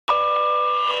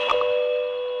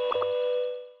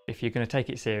if you're going to take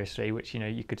it seriously, which, you know,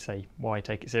 you could say, why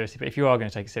take it seriously? But if you are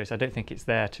going to take it seriously, I don't think it's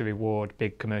there to reward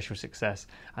big commercial success.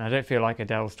 And I don't feel like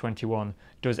Adele's 21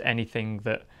 does anything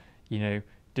that, you know,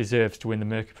 deserves to win the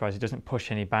Mercury Prize. It doesn't push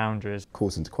any boundaries.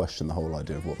 Calls into question the whole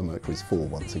idea of what the Mercury's for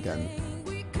once again.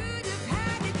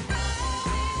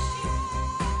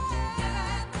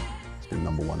 It's been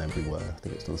 #1 everywhere. I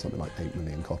think it's done something like 8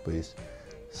 million copies.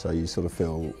 So you sort of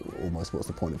feel almost, what's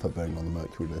the point of her being on the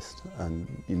Mercury list?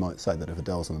 And you might say that if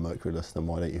Adele's on the Mercury list, then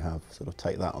why don't you have sort of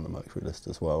take that on the Mercury list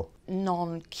as well?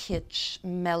 Non-kitsch,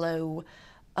 mellow,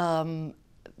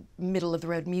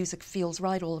 middle-of-the-road music feels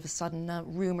right all of a sudden.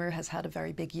 Rumour has had a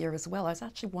very big year as well. I was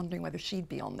actually wondering whether she'd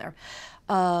be on there.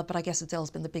 But I guess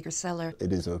Adele's been the bigger seller.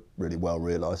 It is a really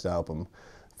well-realised album,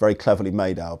 very cleverly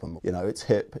made album. You know, it's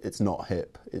hip, it's not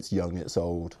hip, it's young, it's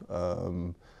old,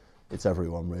 it's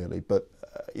everyone really. But,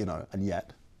 you know, and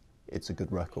yet it's a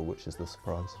good record, which is the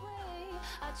surprise.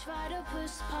 I try to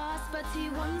push past, but he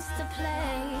wants to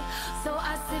play. So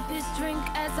I sip his drink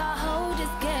as I hold his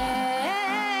gaze.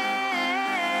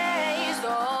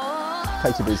 Oh.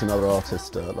 Katie B's another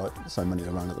artist, like so many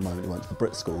around at the moment, who went to the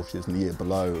Brit School. She was in the year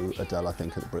below Adele, I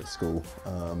think, at the Brit School.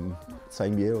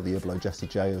 Same year, or the year below Jessie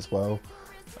J as well.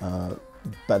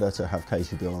 Better to have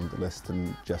Katie B on the list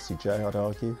than Jessie J, I'd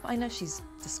argue. I know she's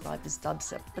described as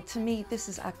dubstep, but to me this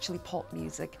is actually pop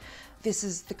music. This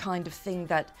is the kind of thing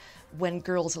that when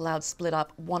Girls Aloud split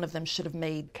up, one of them should have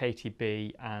made. Katie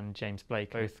B and James Blake,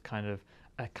 both kind of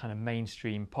a kind of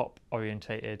mainstream pop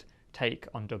orientated take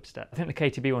on dubstep. I think the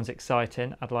Katie B one's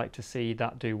exciting. I'd like to see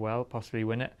that do well, possibly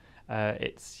win it.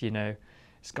 It's, you know,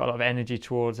 it's got a lot of energy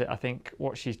towards it. I think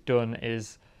what she's done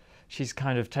is she's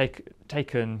kind of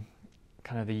taken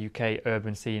kind of the UK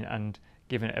urban scene and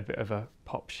given it a bit of a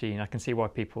pop sheen. I can see why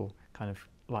people kind of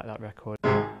like that record.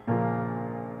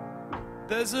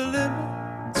 There's a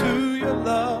limit to your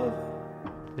love.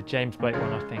 The James Blake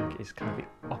one, I think, is kind of the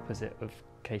opposite of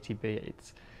Katie B.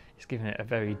 It's given it a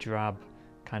very drab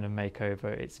kind of makeover.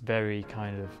 It's very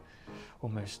kind of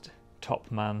almost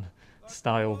Top Man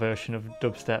style version of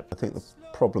dubstep. I think the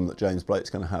problem that James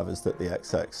Blake's going to have is that the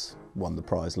XX won the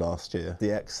prize last year. The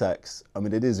XX, I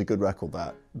mean, it is a good record,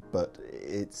 that, but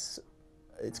it's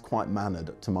quite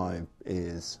mannered to my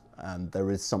ears, and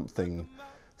there is something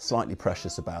slightly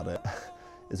precious about it.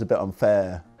 It's a bit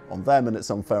unfair on them, and it's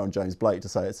unfair on James Blake to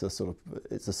say it's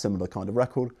a similar kind of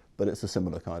record, but it's a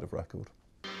similar kind of record.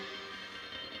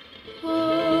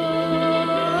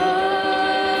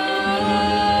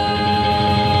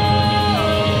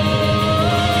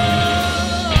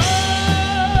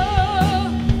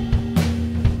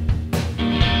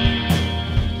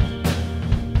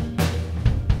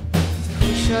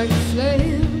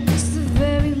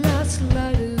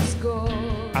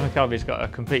 Calvi's got a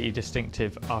completely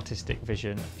distinctive artistic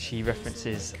vision. She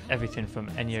references everything from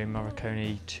Ennio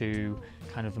Morricone to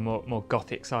kind of the more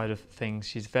gothic side of things.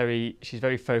 She's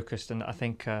very focused, and I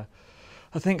think her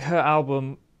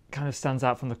album kind of stands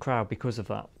out from the crowd because of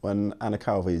that. When Anna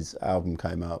Calvi's album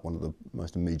came out, one of the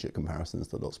most immediate comparisons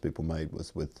that lots of people made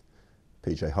was with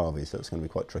PJ Harvey, so it's going to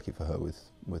be quite tricky for her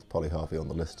with Polly Harvey on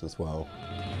the list as well.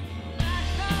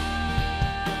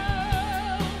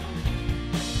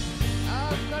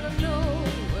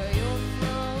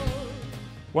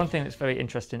 One thing that's very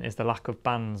interesting is the lack of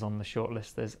bands on the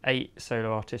shortlist. There's 8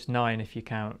 solo artists, 9 if you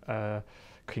count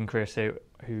King Creosote,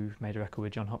 who made a record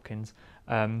with John Hopkins.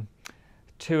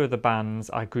 2 of the bands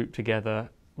I grouped together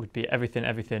would be Everything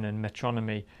Everything and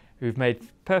Metronomy, who've made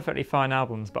perfectly fine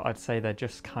albums, but I'd say they're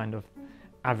just kind of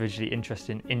averagely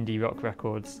interesting indie rock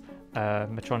records.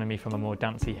 Metronomy from a more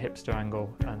dancey hipster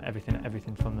angle, and Everything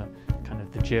Everything from the kind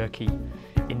of the jerky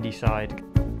indie side.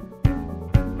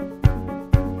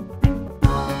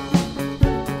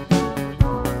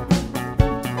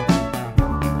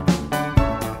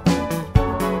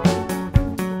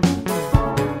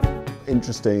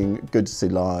 Interesting, good to see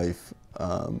live,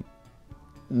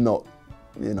 not,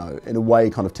 you know, in a way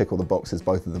kind of tick all the boxes,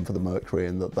 both of them, for the Mercury,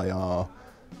 in that they are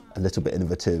a little bit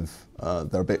innovative,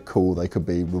 they're a bit cool, they could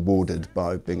be rewarded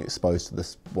by being exposed to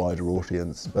this wider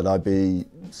audience, but I'd be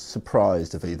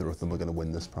surprised if either of them were going to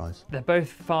win this prize. They're both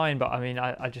fine, but I mean,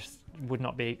 I just would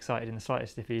not be excited in the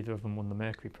slightest if either of them won the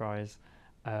Mercury Prize.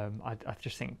 I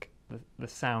just think the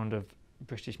sound of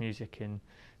British music in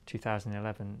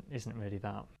 2011 isn't really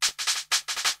that.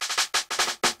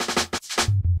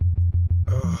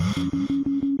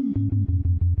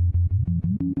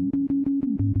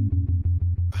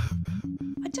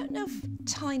 I don't know if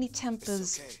Tiny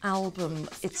Temper's album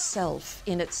itself,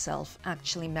 in itself,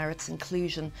 actually merits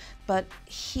inclusion, but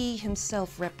he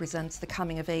himself represents the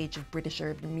coming of age of British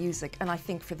urban music, and I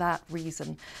think for that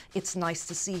reason it's nice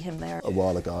to see him there. A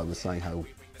while ago I was saying how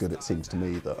good it seems to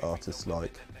me that artists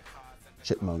like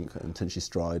Chipmunk and Tinchy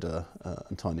Strider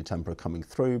and Tiny Temper are coming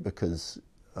through, because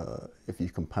if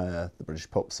you compare the British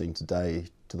pop scene today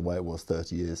to the way it was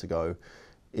 30 years ago,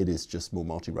 it is just more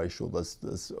multiracial.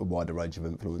 There's a wider range of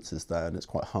influences there, and it's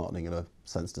quite heartening in a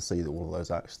sense to see that all of those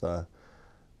acts there.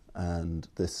 And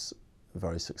this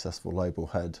very successful label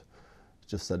head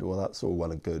just said, well, that's all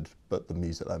well and good, but the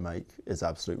music they make is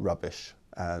absolute rubbish,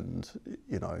 and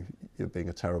you know, you're being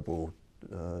a terrible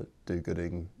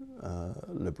do-gooding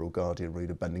liberal Guardian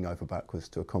reader bending over backwards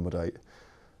to accommodate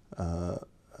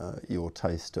your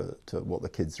taste to what the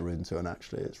kids are into, and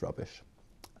actually it's rubbish.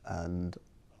 And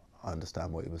I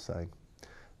understand what he was saying.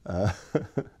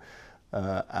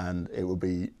 And it would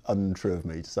be untrue of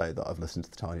me to say that I've listened to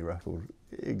the Tiny record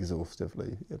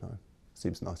exhaustively. You know,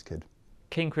 seems a nice kid.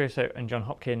 King Creosote and John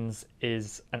Hopkins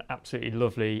is an absolutely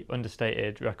lovely,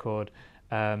 understated record.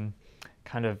 Kind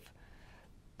of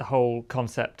the whole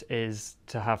concept is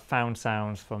to have found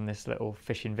sounds from this little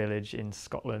fishing village in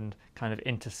Scotland, kind of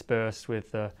interspersed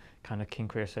with the kind of King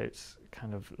Creosote's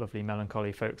kind of lovely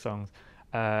melancholy folk songs.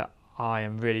 I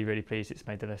am really, really pleased it's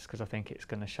made the list, because I think it's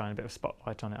going to shine a bit of a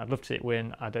spotlight on it. I'd love to see it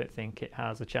win. I don't think it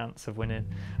has a chance of winning,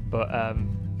 but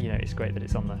you know, it's great that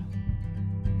it's on there.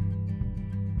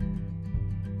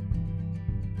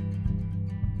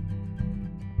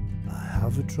 I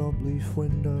have a drop leaf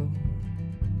window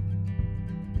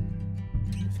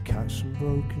with cats and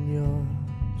broken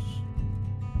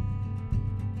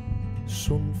yards,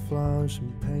 sunflowers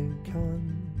and paint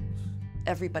cans.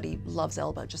 Everybody loves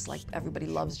Elbow, just like everybody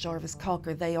loves Jarvis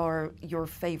Cocker. They are your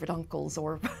favourite uncles,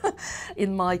 or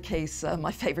in my case,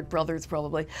 my favourite brothers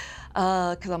probably,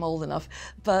 because I'm old enough.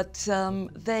 But I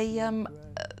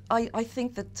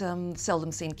think that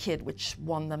Seldom Seen Kid, which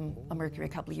won them a Mercury a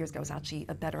couple of years ago, is actually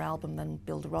a better album than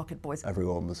Build a Rocket Boys.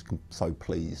 Everyone was so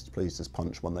pleased as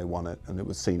punch when they won it, and it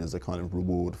was seen as a kind of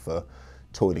reward for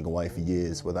toiling away for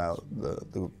years without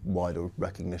the wider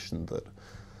recognition that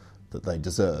they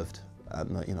deserved.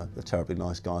 And you know, they're terribly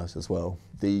nice guys as well.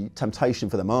 The temptation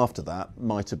for them after that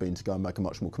might have been to go and make a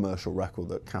much more commercial record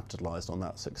that capitalised on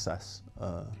that success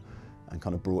and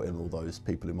kind of brought in all those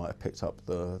people who might have picked up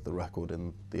the record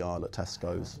in the aisle at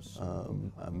Tesco's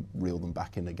and reel them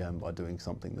back in again by doing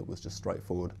something that was just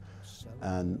straightforward.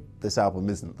 And this album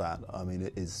isn't that. I mean,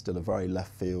 it is still a very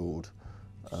left field,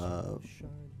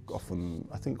 often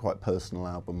I think quite personal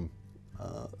album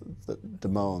that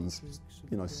demands,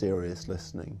 you know, serious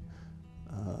listening.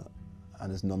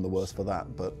 And is none the worse for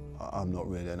that, but I'm not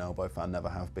really an Elbow fan, never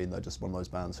have been. They're just one of those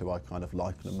bands who I kind of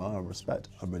like and admire and respect.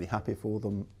 I'm really happy for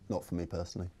them, not for me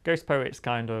personally. Ghost Poet's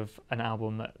kind of an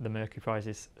album that the Mercury Prize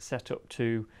is set up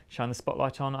to shine the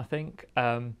spotlight on, I think.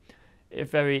 A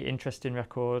very interesting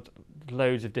record,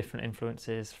 loads of different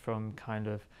influences from kind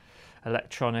of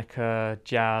electronica,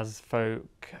 jazz,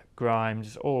 folk, grime,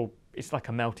 just all. It's like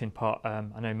a melting pot. I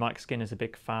know Mike Skinner's a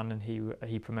big fan, and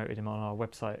he promoted him on our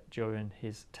website during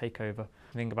his takeover.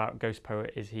 The thing about Ghost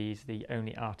Poet is he's the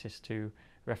only artist to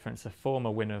reference a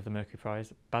former winner of the Mercury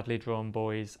Prize, Badly Drawn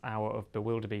Boys' Hour of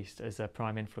Bewilderbeast, as a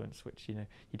prime influence, which you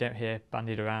don't hear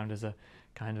bandied around as a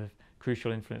kind of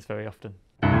crucial influence very often.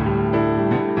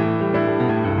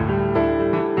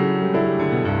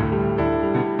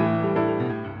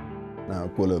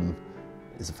 Now, Llewellyn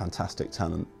is a fantastic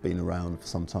talent, been around for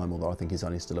some time, although I think he's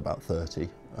only still about 30.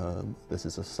 This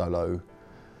is a solo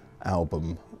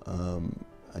album, and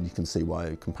you can see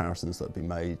why comparisons that have been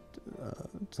made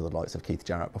to the likes of Keith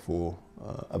Jarrett before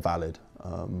are valid.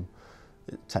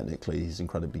 Technically, he's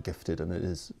incredibly gifted, and it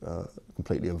is a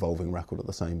completely evolving record at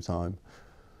the same time.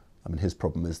 I mean, his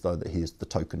problem is, though, that he is the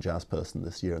token jazz person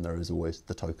this year, and there is always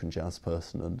the token jazz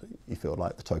person, and you feel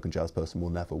like the token jazz person will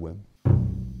never win.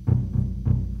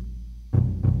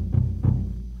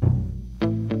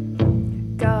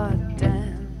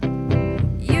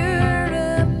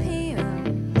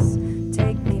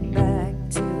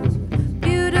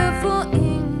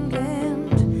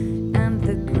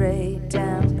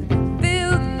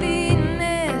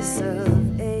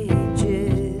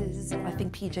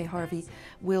 PJ Harvey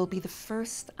will be the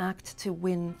first act to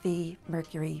win the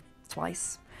Mercury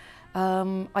twice.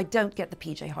 I don't get the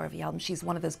PJ Harvey album. She's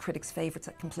one of those critics' favourites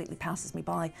that completely passes me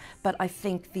by, but I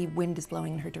think the wind is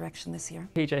blowing in her direction this year.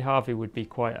 PJ Harvey would be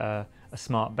quite a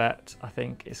smart bet. I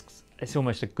think it's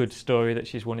almost a good story that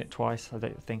she's won it twice. I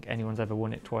don't think anyone's ever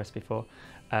won it twice before.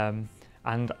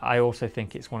 And I also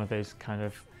think it's one of those kind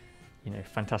of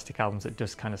fantastic albums that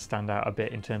just kind of stand out a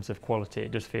bit in terms of quality.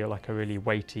 It does feel like a really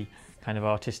weighty kind of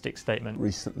artistic statement.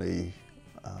 Recently,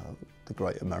 the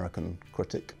great American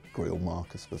critic Greil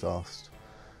Marcus was asked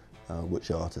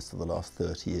which artist of the last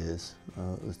 30 years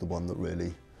was the one that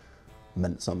really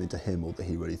meant something to him, or that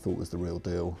he really thought was the real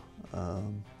deal.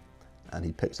 And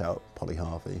he picked out Polly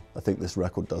Harvey. I think this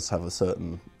record does have a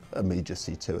certain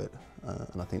immediacy to it,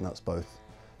 and I think that's both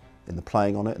in the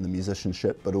playing on it and the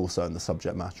musicianship, but also in the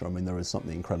subject matter. I mean, there is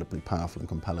something incredibly powerful and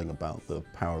compelling about the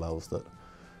parallels that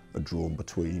are drawn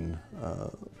between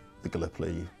the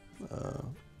Gallipoli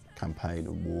campaign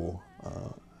and war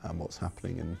and what's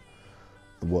happening in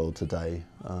the world today.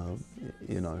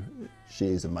 She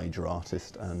is a major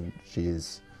artist, and she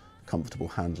is comfortable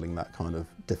handling that kind of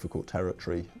difficult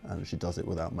territory, and she does it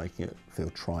without making it feel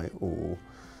trite or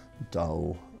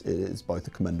dull. It is both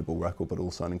a commendable record but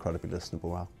also an incredibly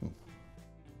listenable album.